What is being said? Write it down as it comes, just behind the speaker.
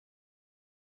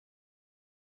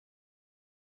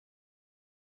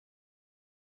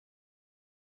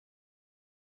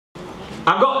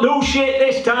I've got new shit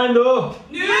this time though.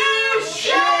 New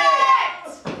shit!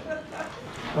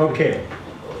 Okay.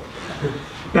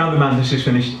 Now the madness is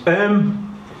finished.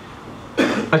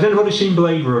 Has anybody seen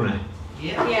Blade Runner?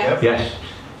 Yeah. Yes.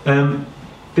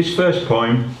 This first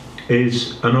poem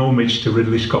is an homage to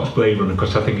Ridley Scott's Blade Runner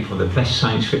because I think it's one of the best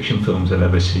science fiction films I've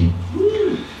ever seen.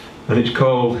 And it's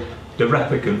called The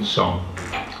Replicant Song.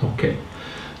 Okay.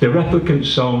 The Replicant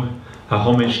Song, a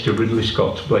homage to Ridley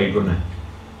Scott's Blade Runner.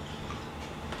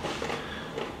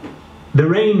 The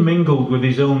rain mingled with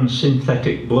his own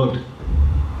synthetic blood.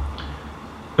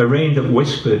 A rain that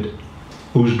whispered,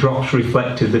 whose drops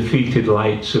reflected the fetid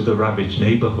lights of the ravaged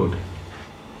neighbourhood.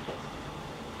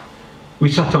 We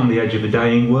sat on the edge of a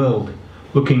dying world,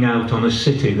 looking out on a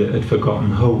city that had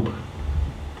forgotten hope.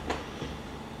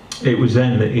 It was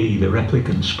then that he, the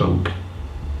replicant, spoke.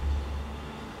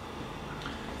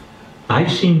 I've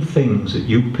seen things that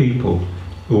you people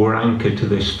who were anchored to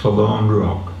this forlorn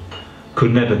rock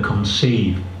could never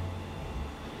conceive.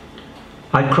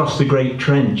 I've crossed the great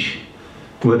trench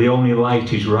where the only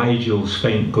light is Rigel's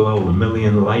faint glow a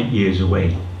million light years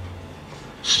away.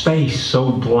 Space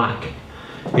so black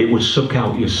it would suck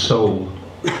out your soul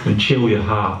and chill your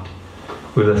heart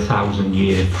with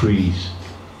 1,000-year freeze.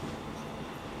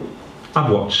 I've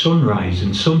watched sunrise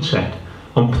and sunset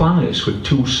on planets with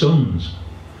 2 suns,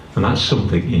 and that's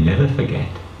something you never forget.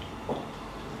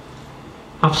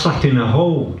 I've sat in a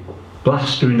hole,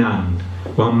 blaster in hand,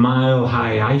 while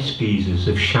mile-high ice geysers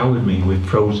have showered me with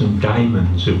frozen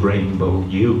diamonds of rainbow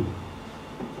hue.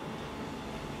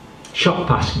 Shot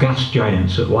past gas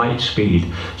giants at light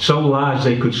speed, so large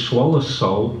they could swallow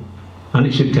Sol and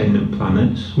its attendant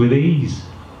planets with ease.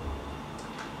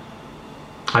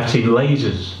 I've seen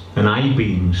lasers and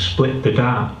I-beams split the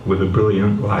dark with a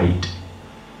brilliant light,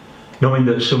 knowing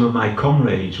that some of my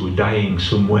comrades were dying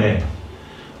somewhere,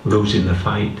 losing the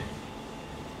fight.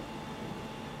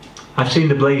 I've seen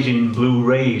the blazing blue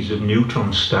rays of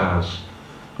neutron stars,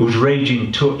 whose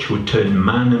raging touch would turn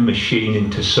man and machine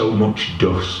into so much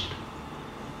dust.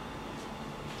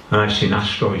 And I've seen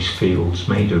asteroid fields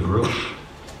made of rust.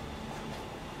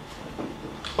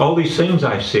 All these things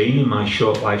I've seen in my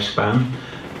short lifespan,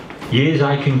 years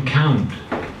I can count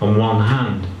on one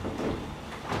hand,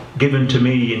 given to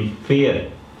me in fear,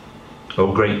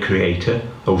 O great creator,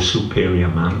 O superior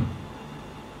man.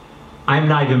 I'm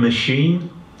neither machine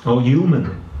or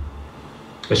human,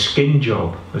 a skin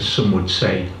job, as some would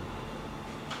say.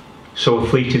 So a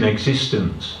fleeting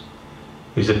existence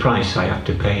is the price I have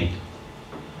to pay.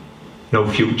 No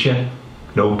future,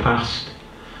 no past,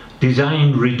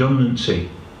 designed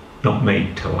redundancy, not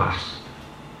made to last.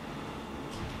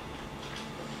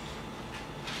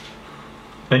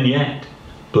 And yet,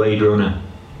 Blade Runner,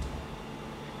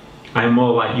 I am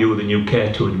more like you than you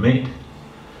care to admit,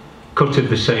 cut of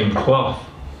the same cloth,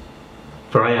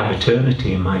 for I have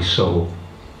eternity in my soul.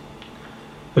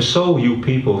 A soul you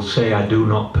people say I do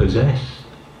not possess,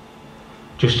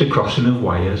 just a crossing of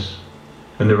wires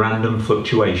and the random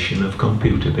fluctuation of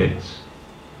computer bits.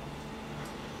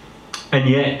 And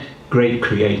yet, great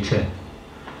creator,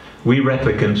 we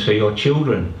replicants are your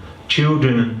children,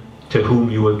 children to whom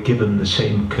you have given the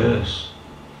same curse,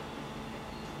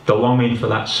 the longing for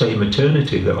that same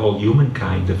eternity that all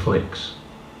humankind afflicts.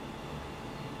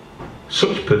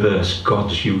 Such perverse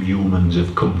gods you humans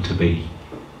have come to be,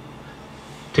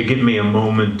 to give me a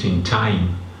moment in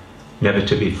time, never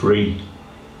to be free.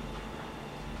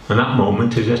 And that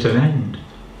moment is at an end.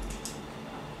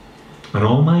 And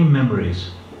all my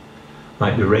memories,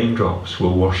 like the raindrops,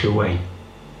 will wash away.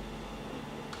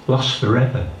 Lost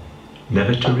forever,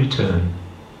 never to return,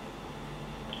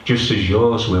 just as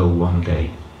yours will one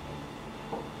day.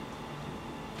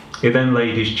 He then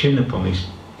laid his chin upon his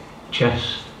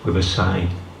chest with a sigh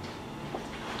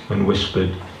and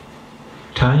whispered,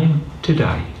 "Time to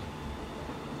die."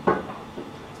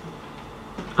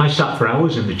 I sat for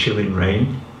hours in the chilling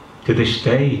rain. To this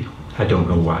day, I don't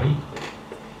know why.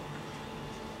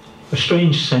 A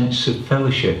strange sense of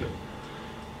fellowship,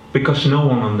 because no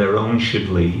one on their own should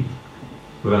leave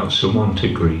without someone to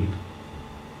grieve.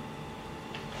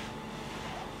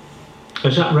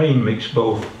 As that rain mixed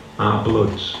both our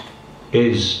bloods,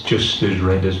 his just as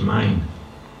red as mine,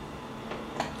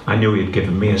 I knew he'd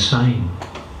given me a sign.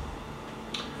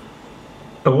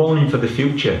 A warning for the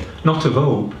future, not of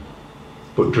hope,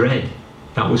 but dread,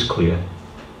 that was clear.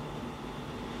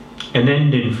 An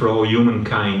ending for all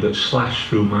humankind that slashed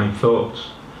through my thoughts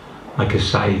like a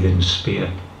scything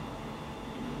spear.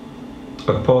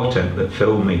 A portent that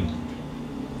filled me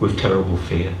with terrible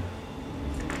fear.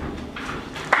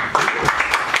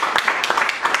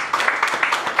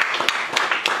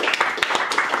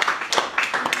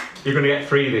 you're going to get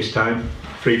 3 this time.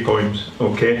 3 poems,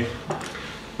 okay.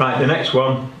 Right, the next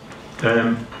one.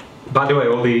 By the way,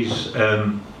 all these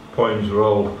poems were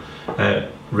all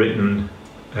written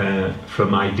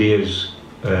from ideas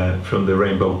from the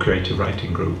Rainbow Creative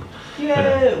Writing Group.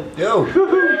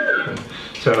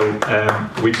 So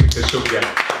we pick a subject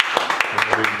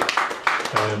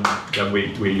and then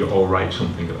we all write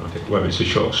something about it, whether it's a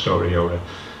short story or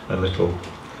a little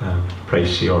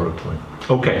précis or a poem.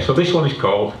 Okay, so this one is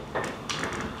called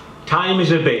Time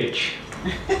is a Bitch.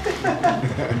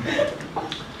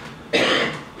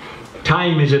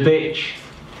 Time is a bitch.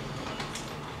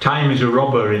 Time is a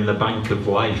robber in the bank of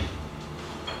life.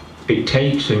 It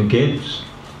takes and gives,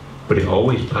 but it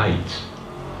always bites.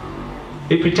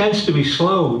 It pretends to be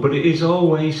slow, but it is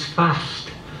always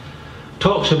fast.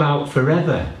 Talks about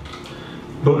forever,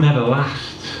 but never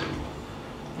lasts.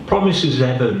 Promises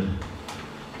heaven,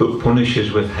 but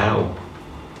punishes with hell.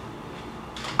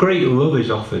 Great love is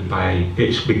offered by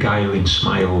its beguiling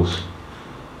smiles.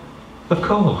 Of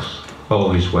course,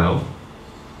 all is well.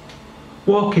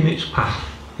 Walk in its path,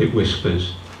 it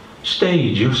whispers,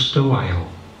 stay just a while.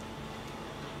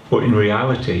 But in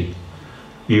reality,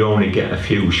 you only get a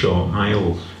few short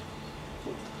miles.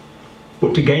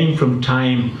 But to gain from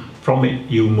time, from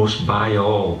it you must buy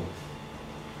all.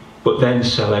 But then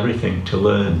sell everything to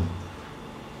learn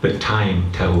that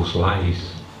time tells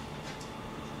lies.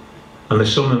 And the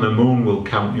sun and the moon will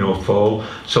count your fall,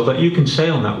 so that you can say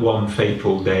on that one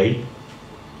fateful day,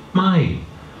 my,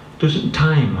 doesn't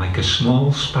time like a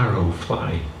small sparrow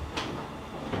fly?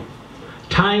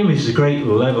 Time is the great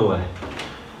leveller,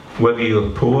 whether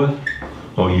you're poor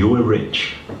or you are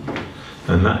rich,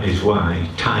 and that is why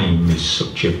time is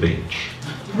such a bitch.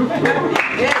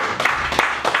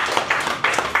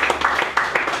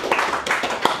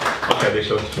 Okay, this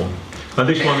last one. And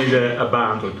this one is a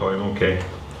Barnsley poem, okay.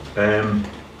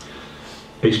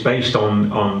 It's based on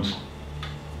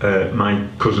my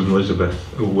cousin Elizabeth,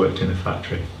 who worked in a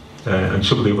factory, and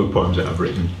some of the other poems that I've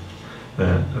written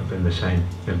have been the same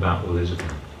about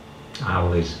Elizabeth.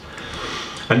 Liz.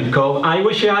 And it's called I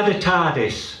Wish I Had a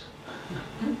TARDIS.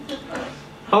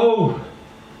 Oh,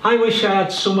 I wish I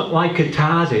had something like a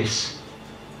TARDIS.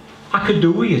 I could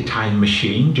do with a time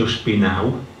machine just be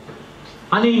now.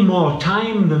 I need more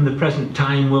time than the present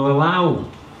time will allow.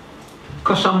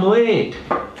 'Cause I'm late,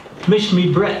 missed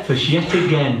me breakfast yet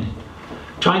again,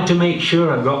 trying to make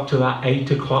sure I got to that 8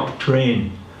 o'clock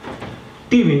train.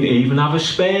 Didn't even have a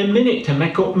spare minute to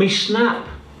make up me snap.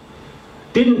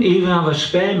 Didn't even have a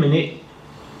spare minute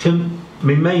to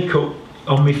me makeup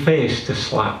on my face to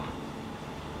slap.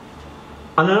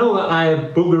 And I know that I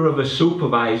have bugger of a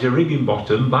supervisor,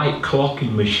 Higginbottom, by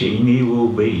clocking machine he will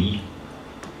be.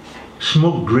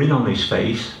 Smug grin on his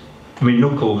face, me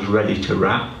knuckles ready to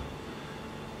rap.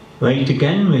 Late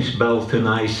again, Miss Belton,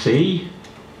 I see.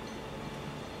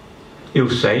 He'll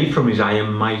say from his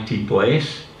iron mighty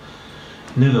place,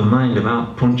 never mind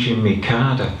about punching me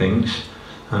card, I thinks,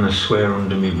 and I swear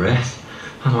under me breath,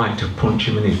 I'd like to punch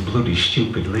him in his bloody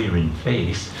stupid leering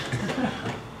face.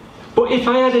 But if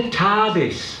I had a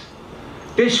TARDIS,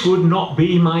 this would not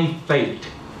be my fate.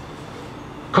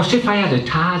 'Cause if I had a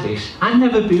TARDIS, I'd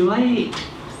never be late.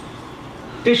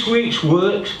 This week's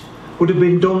work would have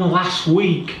been done last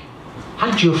week.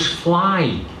 I'd just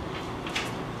fly.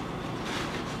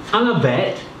 And I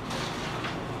bet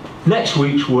next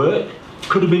week's work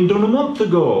could have been done a month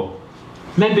ago.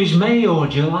 Maybe it's May or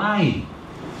July.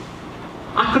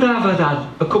 I could have had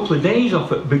a couple of days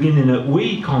off at beginning of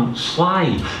week on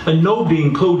sly, and nobody,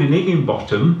 including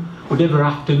Higginbottom, would ever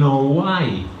have to know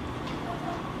why.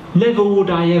 Never would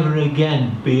I ever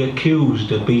again be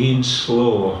accused of being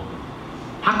slow.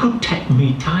 I could take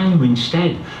me time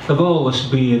instead of all us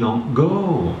being on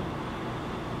go.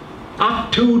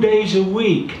 I've 2 days a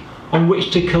week on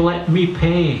which to collect me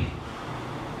pay.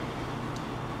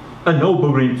 A no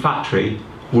buggering factory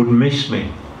would miss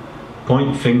me.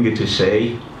 Point finger to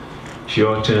say, it's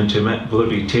your turn to make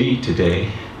bloody tea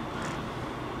today.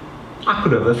 I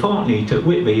could have a fortnight at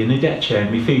Whitby in a deck chair,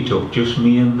 me feet up, just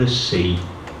me and the sea.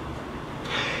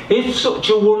 If such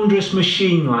a wondrous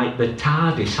machine like the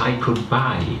TARDIS I could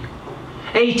buy,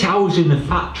 8 hours in the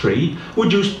factory would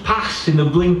just pass in the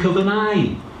blink of an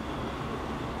eye.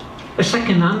 A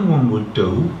second-hand one would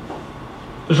do,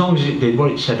 as long as it did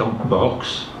what it said on the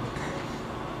box.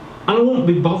 And I wouldn't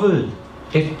be bothered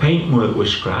if paintwork was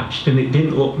scratched and it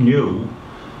didn't look new,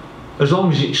 as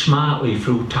long as it smartly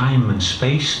through time and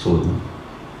space flew.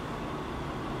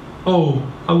 Oh,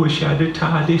 I wish I had a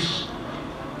TARDIS.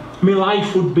 My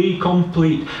life would be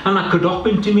complete, and I could hop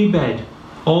into me bed,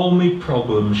 all my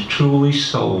problems truly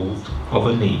solved of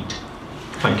a neat.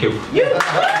 Thank you.